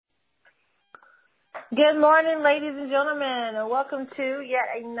Good morning, ladies and gentlemen, and welcome to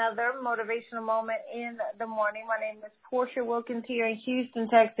yet another motivational moment in the morning. My name is Portia Wilkins here in Houston,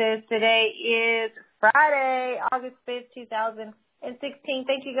 Texas. Today is Friday, August 5th, 2016.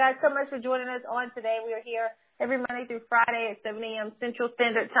 Thank you guys so much for joining us on today. We are here every Monday through Friday at 7 a.m. Central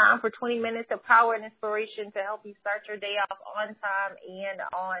Standard Time for 20 minutes of power and inspiration to help you start your day off on time and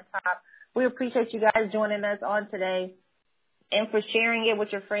on top. We appreciate you guys joining us on today, and for sharing it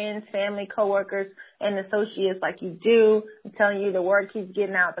with your friends, family, coworkers, and associates like you do. I'm telling you, the word keeps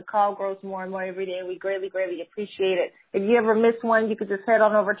getting out. The call grows more and more every day. We greatly, greatly appreciate it. If you ever miss one, you can just head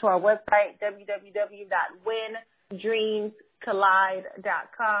on over to our website,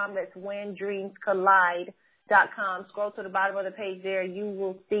 www.whendreamscollide.com. That's whendreamscollide.com. Scroll to the bottom of the page there. You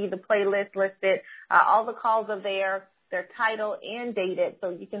will see the playlist listed. All the calls are there. They're titled and dated, so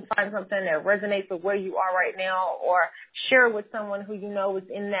you can find something that resonates with where you are right now, or share with someone who you know is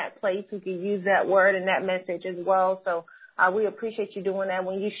in that place who can use that word and that message as well. So we appreciate you doing that.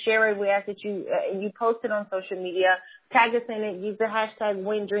 When you share it, we ask that you post it on social media, tag us in it, use the hashtag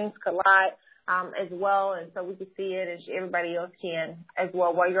WhenDreamsCollide as well, and so we can see it and everybody else can as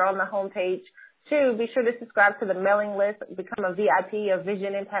well. While you're on the homepage, too, be sure to subscribe to the mailing list, become a VIP, a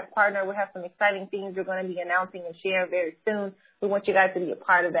Vision Impact Partner. We have some exciting things we're going to be announcing and sharing very soon. We want you guys to be a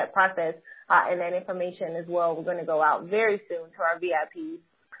part of that process and that information as well. We're going to go out very soon to our VIPs.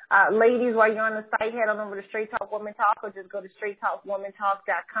 Ladies, while you're on the site, head on over to Straight Talk Woman Talk, or just go to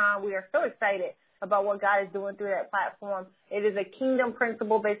StraightTalkWomanTalk.com. We are so excited about what God is doing through that platform. It is a kingdom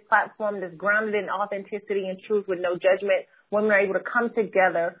principle-based platform that's grounded in authenticity and truth with no judgment. Women are able to come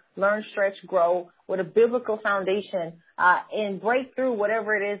together, learn, stretch, grow with a biblical foundation, and break through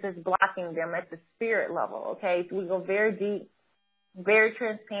whatever it is that's blocking them at the spirit level, okay? So we go very deep, very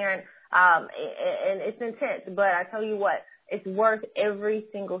transparent, and it's intense. But I tell you what, it's worth every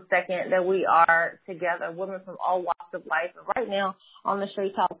single second that we are together, women from all walks of life. And right now on the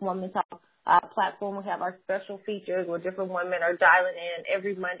Straight Talk Woman Talk platform, we have our special features where different women are dialing in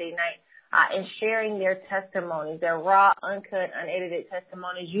every Monday night and sharing their testimonies, their raw, uncut, unedited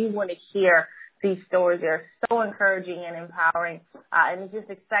testimonies. You want to hear these stories. They're so encouraging and empowering, and it's just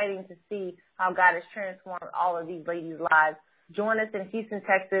exciting to see how God has transformed all of these ladies' lives. Join us in Houston,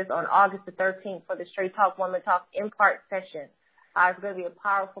 Texas on August the 13th for the Straight Talk Woman Talk Impart session. It's going to be a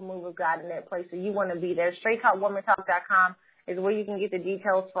powerful move of God in that place, so you want to be there. StraightTalkWomanTalk.com is where you can get the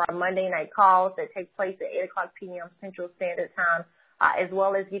details for our Monday night calls that take place at 8 o'clock p.m. Central Standard Time, as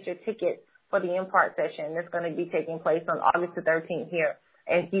well as get your tickets for the Impart session that's going to be taking place on August the 13th here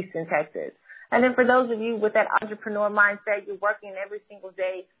in Houston, Texas. And then for those of you with that entrepreneur mindset, you're working every single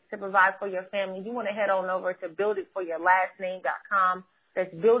day to provide for your family, you want to head on over to builditforyourlastname.com.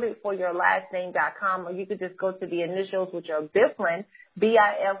 That's builditforyourlastname.com, or you could just go to the initials, which are Biflyn,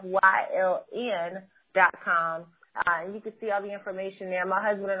 BIFYLN.com. And you can see all the information there. My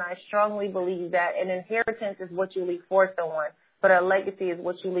husband and I strongly believe that an inheritance is what you leave for someone, but a legacy is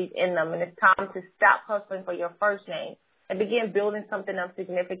what you leave in them. And it's time to stop hustling for your first name and begin building something of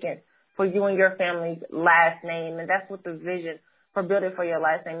significance for you and your family's last name. And that's what the vision for Building for Your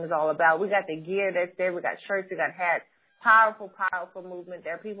Last Name is all about. We got the gear that's there. We got shirts. We got hats. Powerful, powerful movement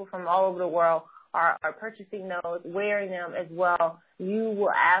there. People from all over the world are purchasing those, wearing them as well. You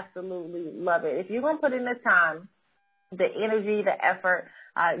will absolutely love it. If you're going to put in the time, the energy, the effort,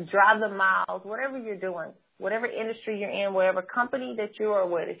 drive the miles, whatever you're doing, whatever industry you're in, whatever company that you are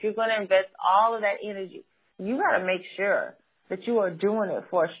with, if you're going to invest all of that energy, you got to make sure that you are doing it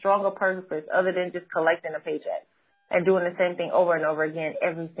for a stronger purpose other than just collecting a paycheck and doing the same thing over and over again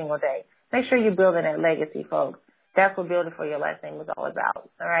every single day. Make sure you're building that legacy, folks. That's what Building for Your Last Name is all about.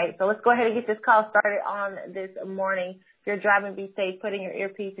 All right. So let's go ahead and get this call started on this morning. If you're driving, be safe. Put in your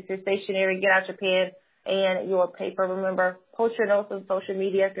earpiece. If you're stationary, get out your pen and your paper. Remember, post your notes on social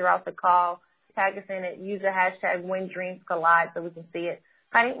media throughout the call. Tag us in it. Use the hashtag WhenDreamsCollide so we can see it.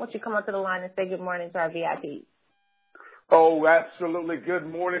 Honey, why don't you come up to the line and say good morning to our VIP? Oh, absolutely. Good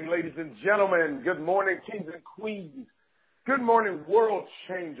morning, ladies and gentlemen. Good morning, kings and queens. Good morning, world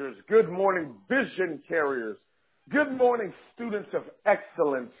changers. Good morning, vision carriers. Good morning, students of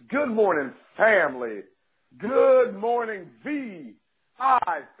excellence. Good morning, family. Good morning, VIPs.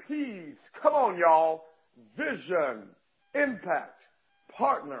 Come on, y'all. Vision, impact,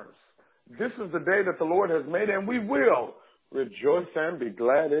 partners. This is the day that the Lord has made, and we will rejoice and be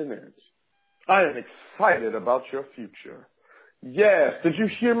glad in it. I am excited about your future. Yes, did you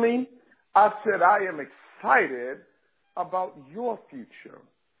hear me? I said I am excited about your future.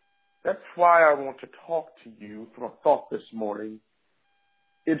 That's why I want to talk to you from a thought this morning.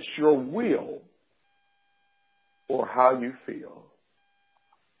 It's your will or how you feel.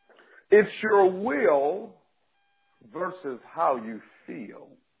 It's your will versus how you feel.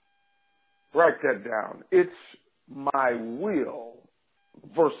 Write that down. It's my will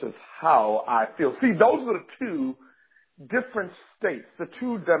versus how I feel. See, those are the two different states, the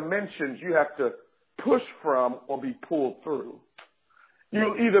two dimensions you have to push from or be pulled through.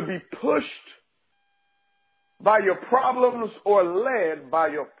 You'll either be pushed by your problems or led by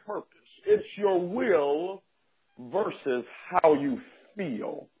your purpose. It's your will versus how you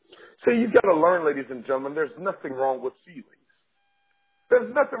feel. So you've got to learn, ladies and gentlemen, there's nothing wrong with feelings.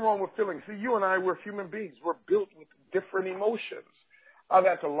 There's nothing wrong with feelings. See, you and I, we're human beings. We're built with different emotions. I've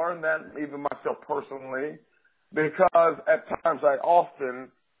had to learn that even myself personally, because at times I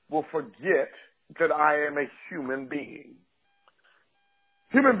often will forget that I am a human being.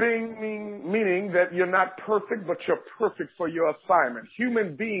 Human being meaning that you're not perfect, but you're perfect for your assignment.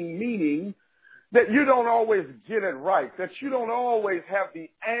 Human being meaning that you don't always get it right, that you don't always have the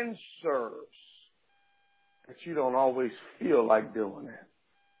answers, that you don't always feel like doing it.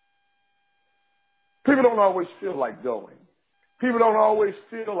 People don't always feel like going. People don't always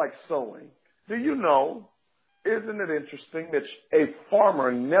feel like sowing. Do you know, isn't it interesting that a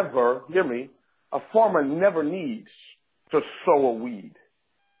farmer never needs to sow a weed.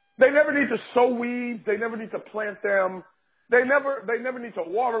 They never need to sow weeds. They never need to plant them. They never need to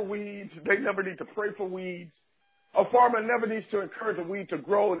water weeds. They never need to pray for weeds. A farmer never needs to encourage a weed to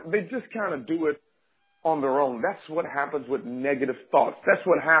grow. They just kind of do it on their own. That's what happens with negative thoughts. That's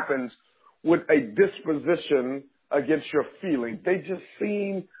what happens with a disposition against your feelings. They just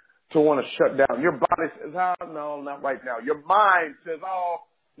seem to want to shut down. Your body says, oh, no, not right now. Your mind says, oh,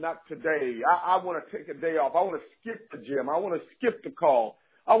 not today. I want to take a day off. I want to skip the gym. I want to skip the call.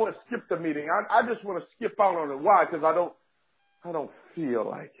 I want to skip the meeting. I just want to skip out on it. Why? Because I don't feel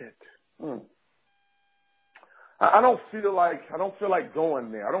like it. I don't feel like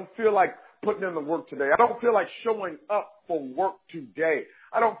going there. I don't feel like putting in the work today. I don't feel like showing up for work today.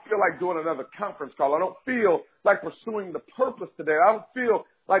 I don't feel like doing another conference call. I don't feel like pursuing the purpose today. I don't feel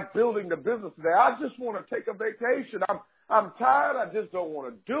like building the business today. I just want to take a vacation. I'm tired. I just don't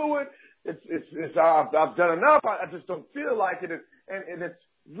want to do it. I've done enough. I just don't feel like it. And it's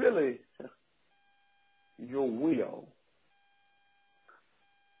really your will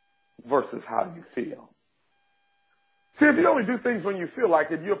versus how you feel. See, if you only do things when you feel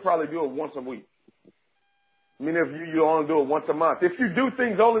like it, you'll probably do it once a week. I mean, if you only do it once a month. If you do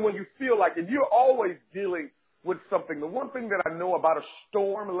things only when you feel like it, you're always dealing with something. The one thing that I know about a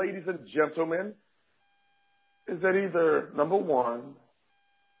storm, ladies and gentlemen, is that either, number one,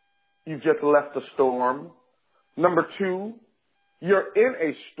 you've just left the storm. Number two, you're in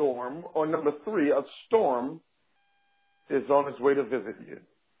a storm. Or number three, a storm is on its way to visit you.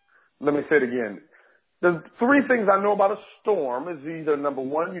 Let me say it again. The three things I know about a storm is either, number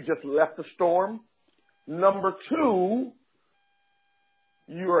one, you just left the storm. Number two,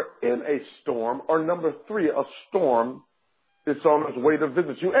 you are in a storm. Or number three, a storm is on its way to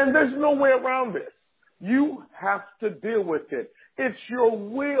visit you. And there's no way around this. You have to deal with it. It's your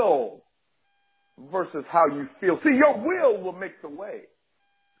will versus how you feel. See, your will make the way.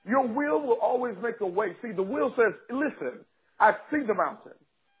 Your will will always make a way. See, the will says, listen, I see the mountain,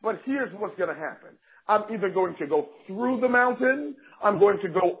 but here's what's going to happen. I'm either going to go through the mountain, I'm going to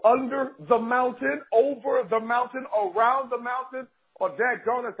go under the mountain, over the mountain, around the mountain, or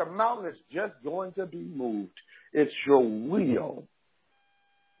daggone it, the mountain is just going to be moved. It's your will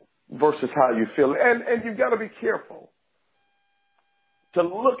versus how you feel. And you've got to be careful to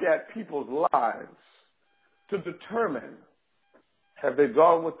look at people's lives to determine have they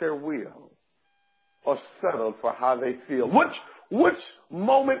gone with their will or settled for how they feel. Which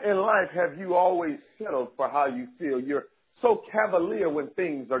moment in life have you always settled for how you feel? You're so cavalier when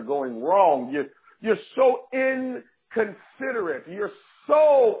things are going wrong. You're so inconsiderate. You're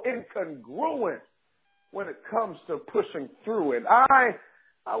so incongruent when it comes to pushing through it. I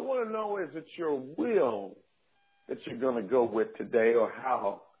want to know, is it your will that you're going to go with today, or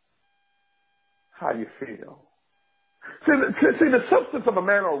how you feel? See, the substance of a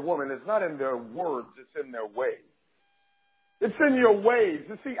man or a woman is not in their words, it's in their ways. It's in your ways.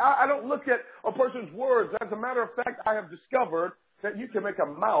 You see, I don't look at a person's words. As a matter of fact, I have discovered that you can make a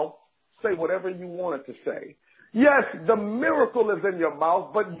mouth say whatever you want it to say. Yes, the miracle is in your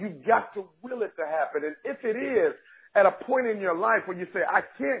mouth, but you've got to will it to happen. And if it is at a point in your life where you say, I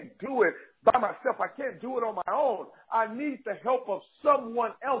can't do it by myself, I can't do it on my own, I need the help of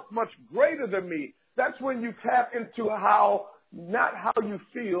someone else much greater than me, that's when you tap into not how you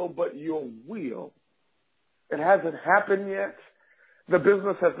feel, but your will. It hasn't happened yet. The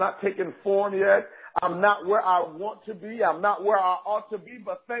business has not taken form yet. I'm not where I want to be. I'm not where I ought to be,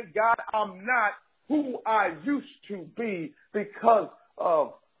 but thank God I'm not who I used to be because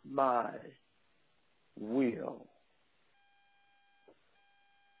of my will.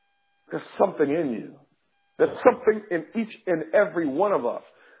 There's something in you. There's something in each and every one of us.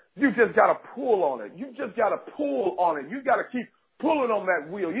 You just got to pull on it. You just got to pull on it. You got to keep pulling on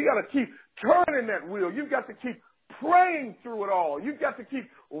that wheel. You got to keep turning that wheel. You got to keep praying through it all. You got to keep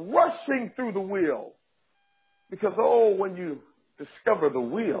rushing through the wheel. Because, when you discover the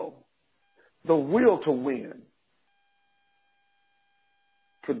will to win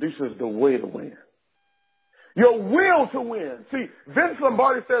produces the way to win. Your will to win. See, Vince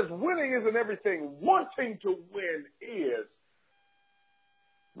Lombardi says winning isn't everything. Wanting to win is.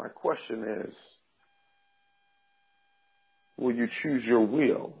 My question is, will you choose your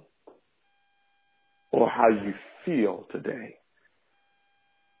will or how you feel today?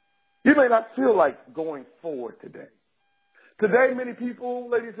 You may not feel like going forward today. Today, many people,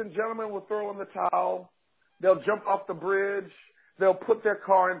 ladies and gentlemen, will throw in the towel. They'll jump off the bridge. They'll put their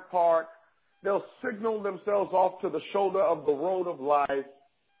car in park. They'll signal themselves off to the shoulder of the road of life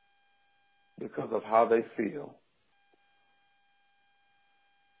because of how they feel.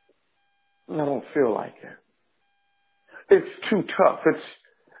 I don't feel like it. It's too tough.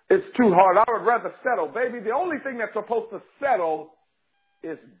 It's too hard. I would rather settle. Baby, the only thing that's supposed to settle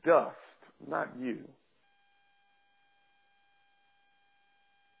is dust, not you.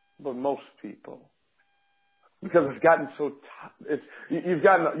 But most people, because it's gotten so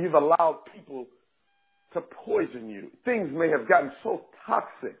you've allowed people to poison you. Things may have gotten so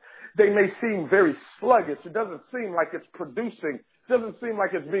toxic. They may seem very sluggish. It doesn't seem like it's producing. It doesn't seem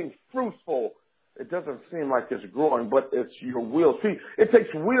like it's being fruitful. It doesn't seem like it's growing, but it's your will. See, it takes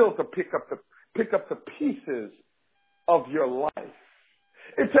will to pick up the pieces of your life.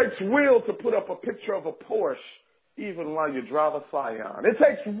 It takes will to put up a picture of a Porsche even while you drive a Scion. It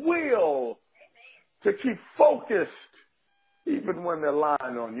takes will to keep focused even when they're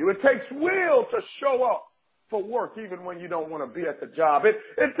lying on you. It takes will to show up for work even when you don't want to be at the job. It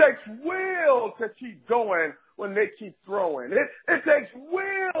takes will to keep going when they keep throwing. It takes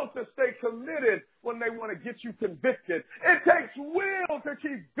will to stay committed when they want to get you convicted. It takes will to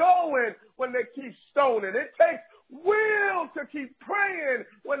keep going when they keep stoning. It takes will to keep praying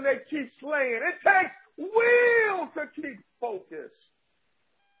when they keep slaying. It takes will to keep focused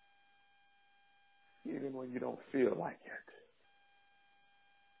even when you don't feel like it.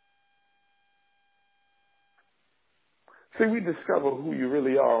 See, we discover who you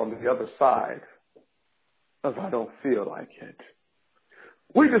really are on the other side of I don't feel like it.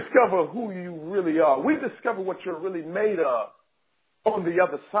 We discover who you really are. We discover what you're really made of on the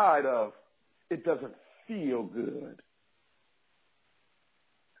other side of it doesn't feel good.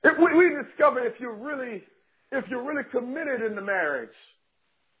 We discover if you're really committed in the marriage,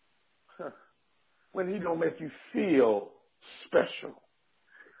 when he don't make you feel special.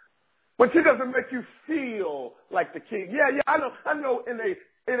 When she doesn't make you feel like the king. Yeah, I know in a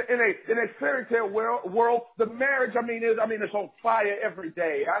fairy tale world, the marriage, it's on fire every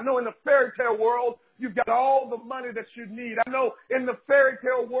day. I know in the fairy tale world, you've got all the money that you need. I know in the fairy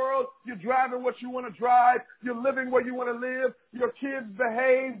tale world, you're driving what you want to drive. You're living where you want to live. Your kids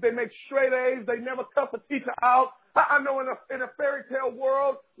behave. They make straight A's. They never cuss a teacher out. I know in a fairy tale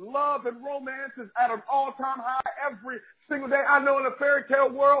world, love and romance is at an all-time high every single day. I know in a fairy tale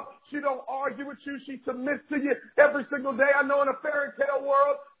world, she don't argue with you. She submits to you every single day. I know in a fairy tale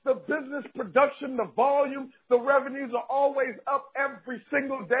world, the business production, the volume, the revenues are always up every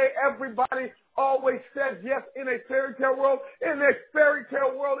single day. Everybody always says yes in a fairy tale world. In a fairy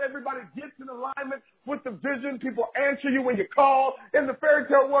tale world, everybody gets in alignment with the vision. People answer you when you call. In the fairy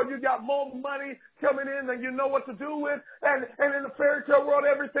tale world, you got more money coming in than you know what to do with. And in the fairy tale world,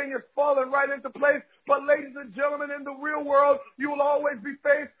 everything is falling right into place. But ladies and gentlemen, in the real world, you will always be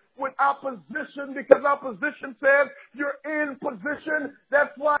faced with opposition because opposition says you're in position.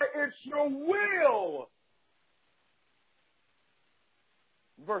 That's why it's your will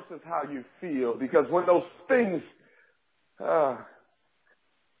versus how you feel. Because when those things are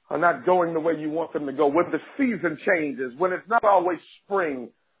not going the way you want them to go, when the season changes, when it's not always spring,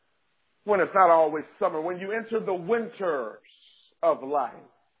 when it's not always summer, when you enter the winters of life,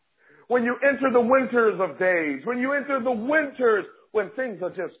 when you enter the winters of days, when you enter the winters when things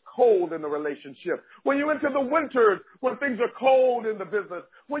are just cold in the relationship, when you enter the winters when things are cold in the business,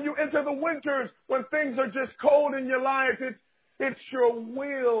 when you enter the winters when things are just cold in your life, it's your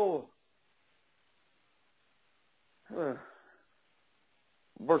will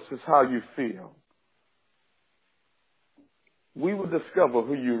versus how you feel. We will discover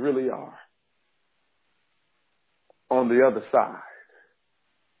who you really are on the other side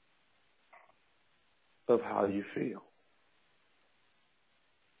of how you feel.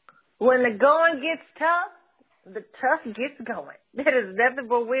 When the going gets tough, the tough gets going. That is nothing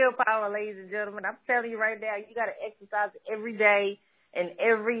but willpower, ladies and gentlemen. I'm telling you right now, you got to exercise every day in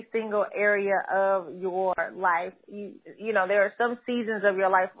every single area of your life. You know, there are some seasons of your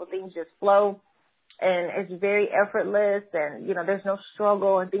life where things just flow and it's very effortless and, you know, there's no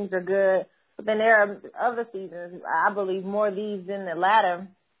struggle and things are good. But then there are other seasons, I believe more of these than the latter,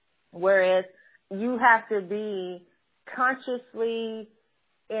 whereas you have to be consciously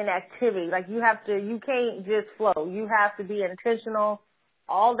in activity. Like you can't just flow. You have to be intentional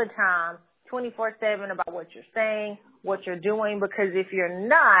all the time, 24/7 about what you're saying, what you're doing, because if you're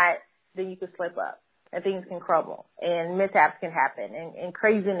not, then you can slip up and things can crumble and mishaps can happen and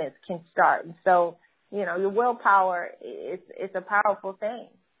craziness can start. And so, you know, your willpower is a powerful thing,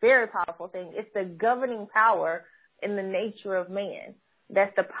 very powerful thing. It's the governing power in the nature of man.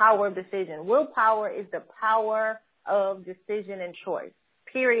 That's the power of decision. Willpower is the power of decision and choice.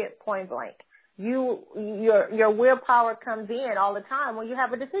 Period, point blank. Your willpower comes in all the time when you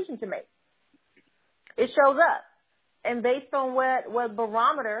have a decision to make. It shows up. And based on what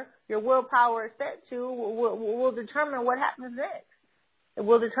barometer your willpower is set to will determine what happens next. It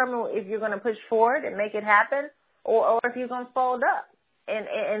will determine if you're going to push forward and make it happen or if you're going to fold up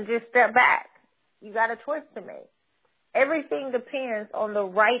and just step back. You got a choice to make. Everything depends on the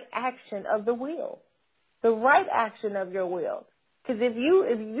right action of the will, the right action of your will. Because if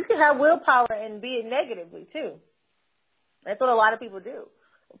you can have willpower and be it negatively too. That's what a lot of people do.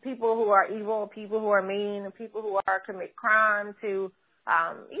 People who are evil, people who are mean, people who are commit crimes, who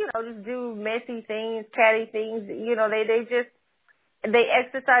just do messy things, catty things. You know, they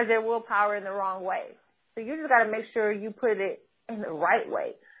exercise their willpower in the wrong way. So you just got to make sure you put it in the right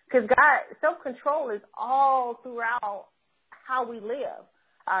way. Because self-control is all throughout how we live.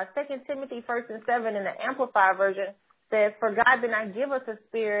 2 Timothy 1:7 in the Amplified version says, "For God did not give us a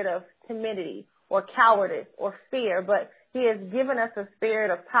spirit of timidity or cowardice or fear, but He has given us a spirit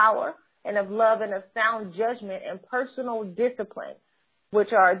of power and of love and of sound judgment and personal discipline,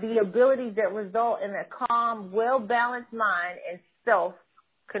 which are the abilities that result in a calm, well-balanced mind and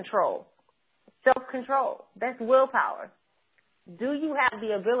self-control." Self-control, that's willpower. Do you have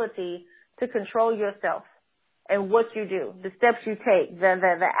the ability to control yourself and what you do, the steps you take,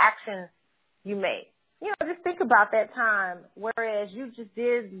 the actions you make? You know, just think about that time, whereas you just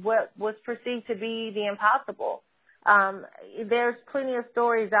did what was perceived to be the impossible. There's plenty of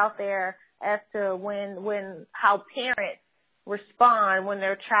stories out there as to how parents respond when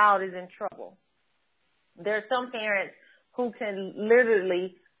their child is in trouble. There are some parents who can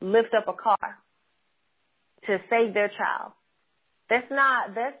literally lift up a car to save their child. That's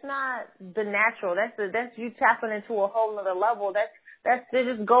not the natural. That's you tapping into a whole other level. It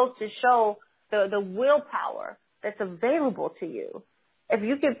just goes to show the willpower that's available to you. If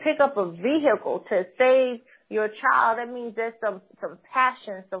you can pick up a vehicle to save your child, that means there's some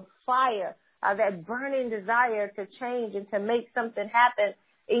passion, some fire, that burning desire to change and to make something happen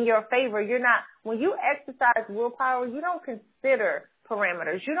in your favor. When you exercise willpower, you don't consider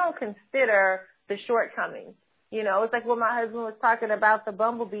parameters. You don't consider the shortcomings. You know, it's like what my husband was talking about the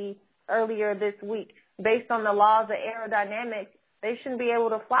bumblebee earlier this week. Based on the laws of aerodynamics, they shouldn't be able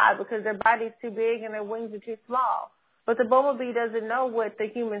to fly because their body's too big and their wings are too small. But the bumblebee doesn't know what the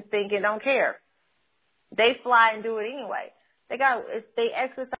humans think and don't care. They fly and do it anyway. They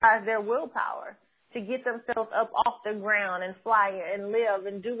exercise their willpower to get themselves up off the ground and fly and live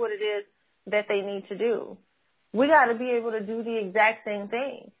and do what it is that they need to do. We got to be able to do the exact same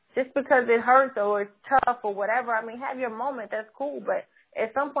thing. Just because it hurts or it's tough or whatever, I mean, have your moment, that's cool. But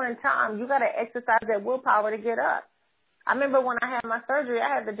at some point in time, you got to exercise that willpower to get up. I remember when I had my surgery,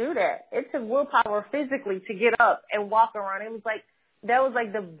 I had to do that. It took willpower physically to get up and walk around. That was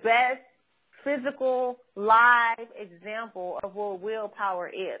the best physical live example of what willpower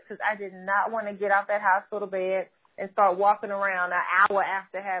is, because I did not want to get out that hospital bed and start walking around an hour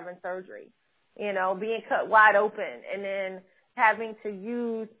after having surgery, you know, being cut wide open and then having to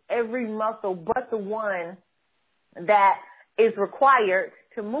use every muscle but the one that is required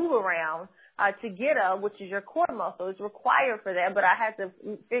to move around to get up, which is your core muscle. It's required for that, but I had to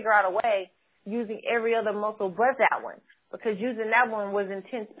figure out a way using every other muscle but that one, because using that one was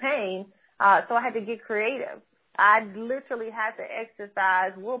intense pain. So I had to get creative. I literally had to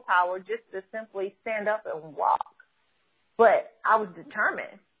exercise willpower just to simply stand up and walk. But I was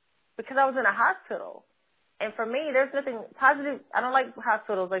determined because I was in a hospital. And for me, there's nothing positive. I don't like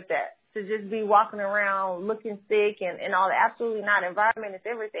hospitals like that, to just be walking around looking sick and all that. Absolutely not. Environment is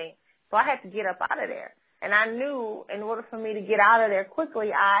everything. So I had to get up out of there. And I knew in order for me to get out of there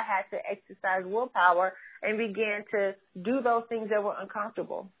quickly, I had to exercise willpower and begin to do those things that were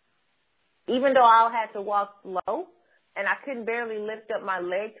uncomfortable. Even though I had to walk slow and I couldn't barely lift up my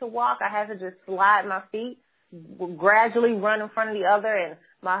leg to walk, I had to just slide my feet, gradually run in front of the other, and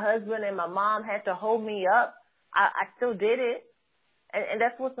my husband and my mom had to hold me up. I still did it. And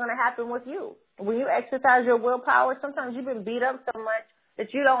that's what's going to happen with you. When you exercise your willpower, sometimes you've been beat up so much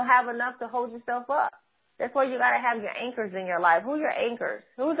that you don't have enough to hold yourself up. That's why you got to have your anchors in your life. Who are your anchors?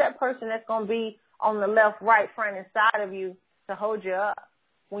 Who's that person that's going to be on the left, right, front, and side of you to hold you up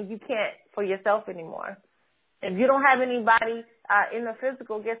when you can't for yourself anymore? If you don't have anybody in the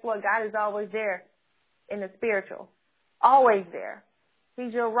physical, guess what? God is always there in the spiritual. Always there.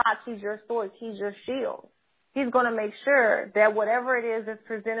 He's your rock. He's your sword. He's your shield. He's going to make sure that whatever it is that's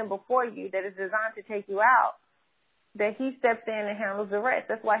presented before you that is designed to take you out, that he steps in and handles the rest.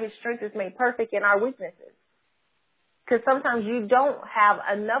 That's why his strength is made perfect in our weaknesses. Because sometimes you don't have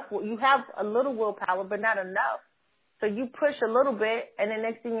enough. You have a little willpower, but not enough. So you push a little bit, and the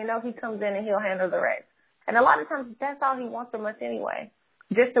next thing you know, he comes in and he'll handle the rest. And a lot of times, that's all he wants from us anyway.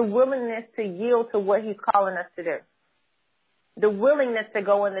 Just the willingness to yield to what he's calling us to do. The willingness to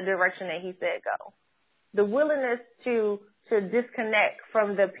go in the direction that he said go. The willingness to disconnect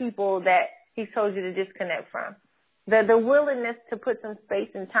from the people that he told you to disconnect from. The willingness to put some space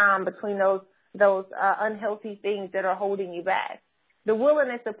and time between those unhealthy things that are holding you back. The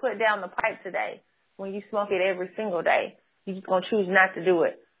willingness to put down the pipe today when you smoke it every single day. You're just going to choose not to do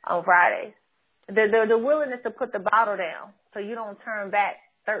it on Fridays. The willingness to put the bottle down so you don't turn back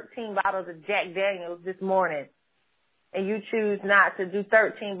 13 bottles of Jack Daniels this morning and you choose not to do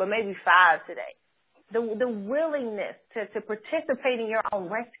 13 but maybe 5 today. The willingness to participate in your own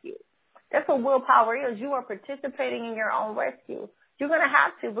rescue. That's what willpower is. You are participating in your own rescue. You're going to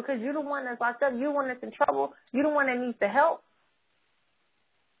have to because you're the one that's locked up. You're the one that's in trouble. You're the one that needs the help.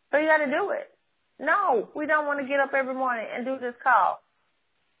 So you got to do it. No, we don't want to get up every morning and do this call.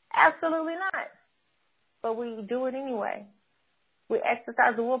 Absolutely not. But we do it anyway. We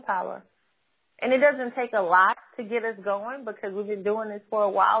exercise the willpower. And it doesn't take a lot to get us going because we've been doing this for a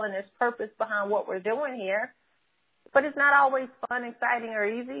while and there's purpose behind what we're doing here. But it's not always fun, exciting, or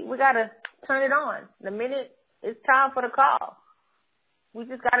easy. We got to turn it on. The minute it's time for the call, we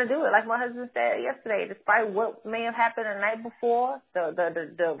just got to do it. Like my husband said yesterday, despite what may have happened the night before,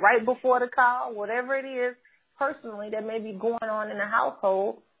 the right before the call, whatever it is personally that may be going on in the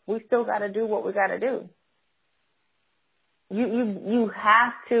household, we still got to do what we got to do. You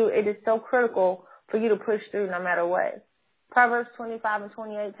have to, it is so critical for you to push through no matter what. Proverbs 25 and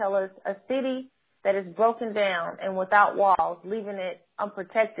 28 tell us a city that is broken down and without walls, leaving it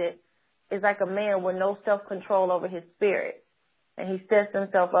unprotected, is like a man with no self-control over his spirit. And he sets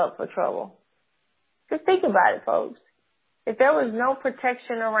himself up for trouble. Just think about it, folks. If there was no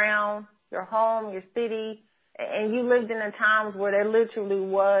protection around your home, your city, and you lived in the times where there literally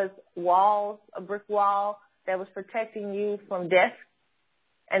was walls, a brick wall, that was protecting you from death,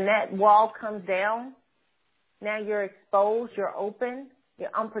 and that wall comes down, now you're exposed, you're open,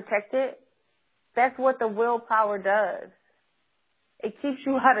 you're unprotected. That's what the willpower does. It keeps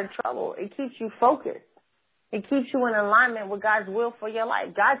you out of trouble. It keeps you focused. It keeps you in alignment with God's will for your life.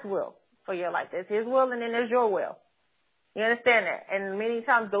 God's will for your life. There's his will and then there's your will. You understand that? And many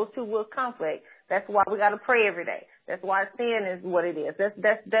times those two wills conflict. That's why we got to pray every day. That's why sin is what it is.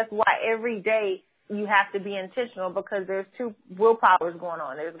 That's why every day you have to be intentional because there's two willpowers going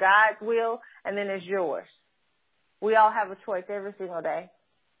on. There's God's will and then there's yours. We all have a choice every single day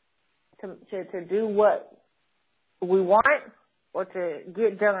to do what we want or to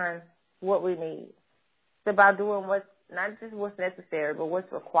get done what we need. It's about doing what's not just what's necessary, but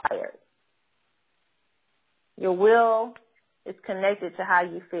what's required. Your will is connected to how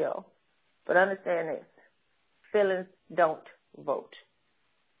you feel. But understand this. Feelings don't vote.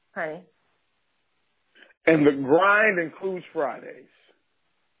 Honey. And the grind includes Fridays.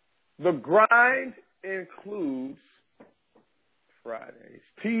 The grind includes Fridays.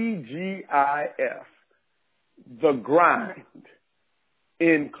 TGIF. The grind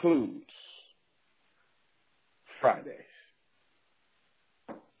includes Fridays.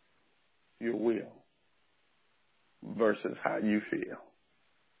 Your will versus how you feel.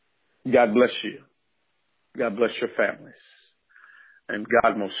 God bless you. God bless your families. And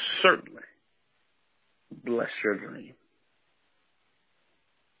God most certainly bless your dream.